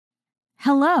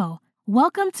Hello,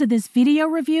 welcome to this video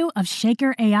review of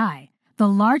Shakker AI, the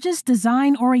largest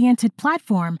design-oriented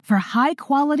platform for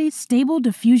high-quality stable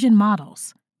diffusion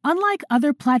models. Unlike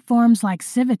other platforms like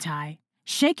SUBTITLES,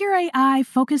 Shakker AI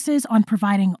focuses on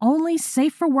providing only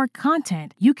safe-for-work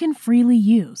content you can freely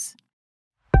use.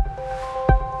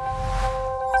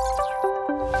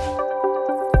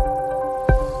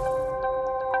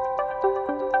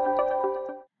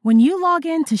 When you log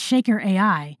in to Shakker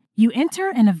AI, you enter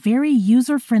in a very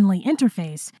user-friendly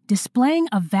interface displaying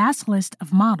a vast list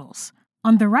of models.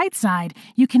 On the right side,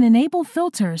 you can enable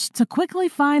filters to quickly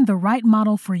find the right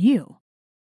model for you.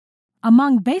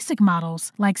 Among basic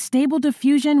models like Stable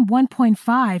Diffusion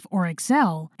 1.5 or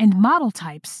Excel, and model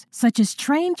types such as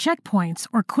train checkpoints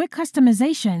or quick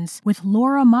customizations with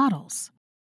LoRa models.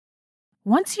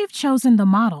 Once you've chosen the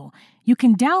model, you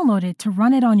can download it to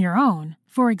run it on your own,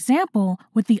 for example,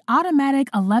 with the automatic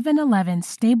 1111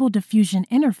 Stable Diffusion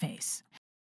interface.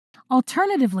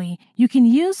 Alternatively, you can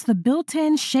use the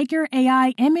built-in Shakker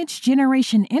AI image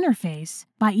generation interface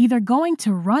by either going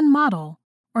to Run Model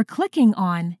or clicking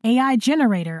on AI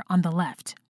Generator on the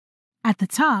left. At the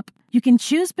top, you can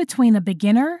choose between a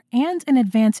beginner and an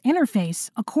advanced interface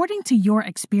according to your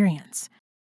experience.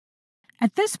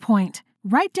 At this point,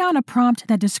 write down a prompt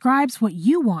that describes what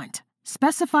you want,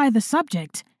 specify the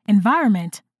subject,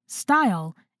 environment,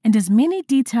 style, and as many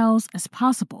details as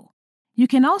possible. You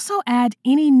can also add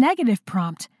any negative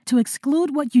prompt to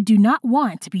exclude what you do not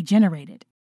want to be generated.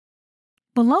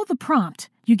 Below the prompt,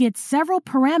 you get several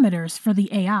parameters for the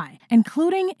AI,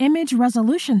 including image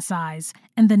resolution size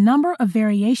and the number of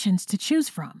variations to choose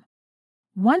from.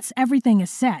 Once everything is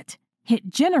set, hit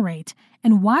Generate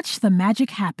and watch the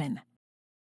magic happen.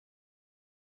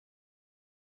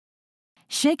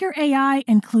 Shakker AI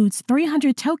includes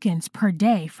 300 tokens per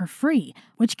day for free,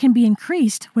 which can be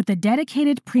increased with a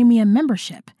dedicated premium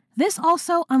membership. This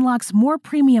also unlocks more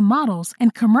premium models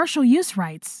and commercial use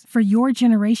rights for your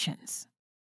generations.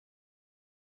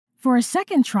 For a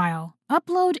second trial,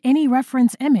 upload any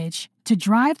reference image to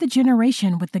drive the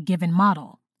generation with the given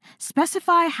model.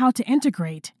 Specify how to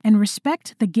integrate and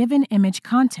respect the given image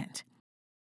content.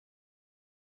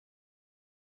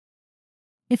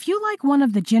 If you like one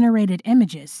of the generated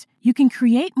images, you can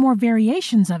create more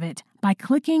variations of it by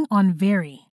clicking on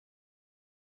Vary.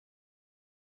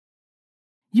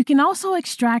 You can also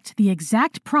extract the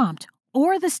exact prompt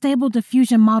or the Stable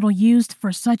Diffusion model used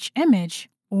for such image,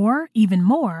 or, even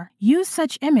more, use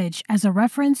such image as a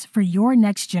reference for your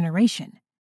next generation.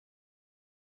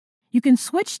 You can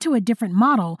switch to a different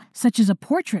model, such as a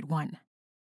portrait one.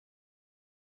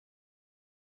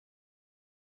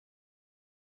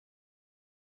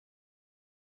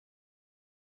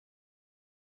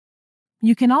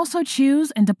 You can also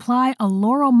choose and apply a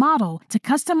LoRa model to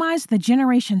customize the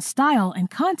generation style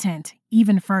and content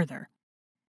even further.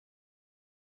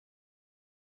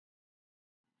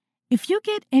 If you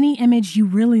get any image you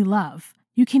really love,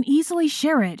 you can easily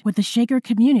share it with the Shakker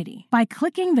community by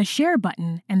clicking the Share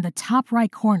button in the top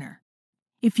right corner.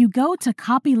 If you go to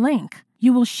Copy Link,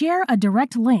 you will share a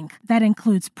direct link that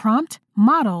includes prompt,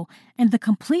 model, and the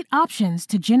complete options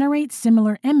to generate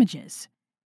similar images.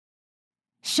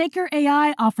 Shakker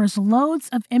AI offers loads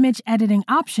of image editing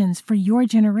options for your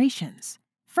generations.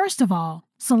 First of all,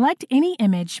 select any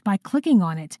image by clicking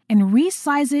on it and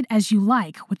resize it as you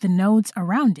like with the nodes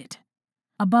around it.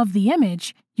 Above the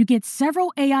image, you get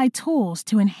several AI tools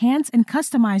to enhance and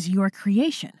customize your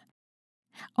creation.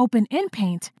 Open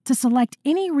InPaint to select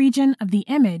any region of the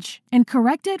image and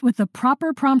correct it with the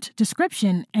proper prompt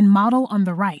description and model on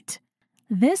the right.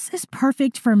 This is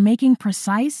perfect for making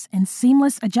precise and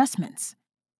seamless adjustments.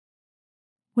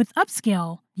 With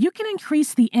Upscale, you can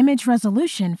increase the image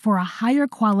resolution for a higher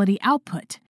quality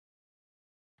output.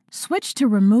 Switch to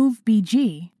Remove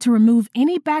BG to remove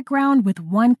any background with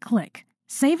one click,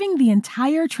 saving the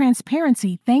entire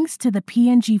transparency thanks to the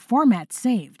PNG format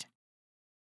saved.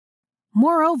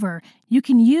 Moreover, you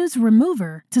can use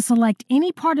Remover to select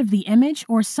any part of the image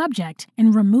or subject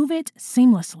and remove it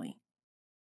seamlessly.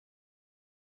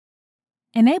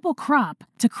 Enable Crop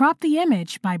to crop the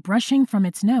image by brushing from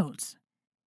its nodes.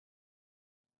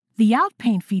 The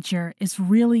Outpaint feature is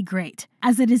really great,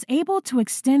 as it is able to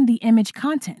extend the image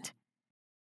content.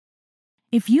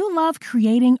 If you love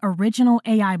creating original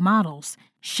AI models,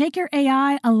 Shakker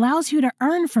AI allows you to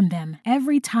earn from them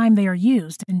every time they are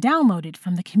used and downloaded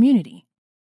from the community.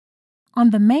 On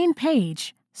the main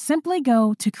page, simply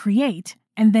go to Create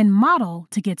and then Model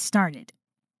to get started.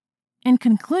 In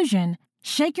conclusion,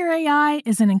 Shakker AI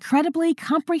is an incredibly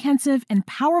comprehensive and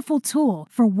powerful tool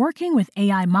for working with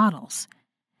AI models.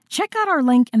 Check out our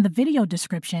link in the video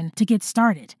description to get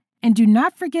started And do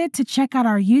not forget to check out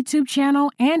our YouTube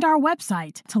channel and our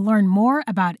website to learn more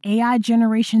about AI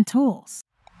generation tools.